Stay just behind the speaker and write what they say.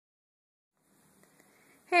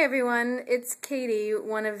Hey everyone, it's Katie,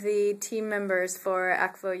 one of the team members for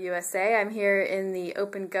Akvo USA. I'm here in the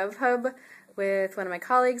Open Gov Hub with one of my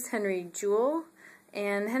colleagues, Jewell.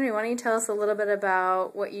 And Henry, why don't you tell us a little bit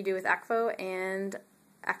about what you do with Akvo and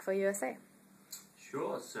Akvo USA?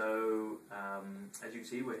 Sure. So, as you can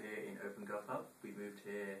see, we're here in Open Gov Hub. We moved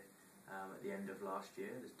here at the end of last year.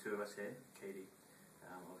 There's two of us here, Katie,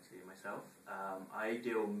 obviously, and myself. I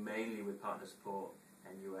deal mainly with partner support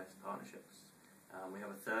and US partnerships. We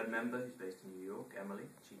have a third member who's based in New York, Emily.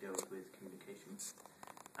 She deals with communications.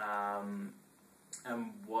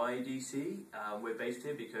 And why DC? We're based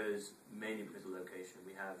here mainly because of location.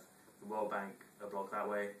 We have the World Bank a block that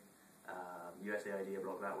way, USAID a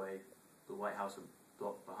block that way, the White House a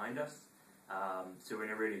block behind us. So we're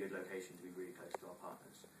in a really good location to be really close to our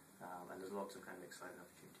partners. And there's lots of kind of exciting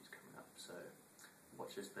opportunities coming up. So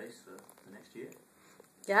watch this space for the next year.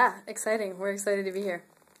 Yeah, exciting. We're excited to be here.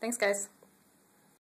 Thanks, guys.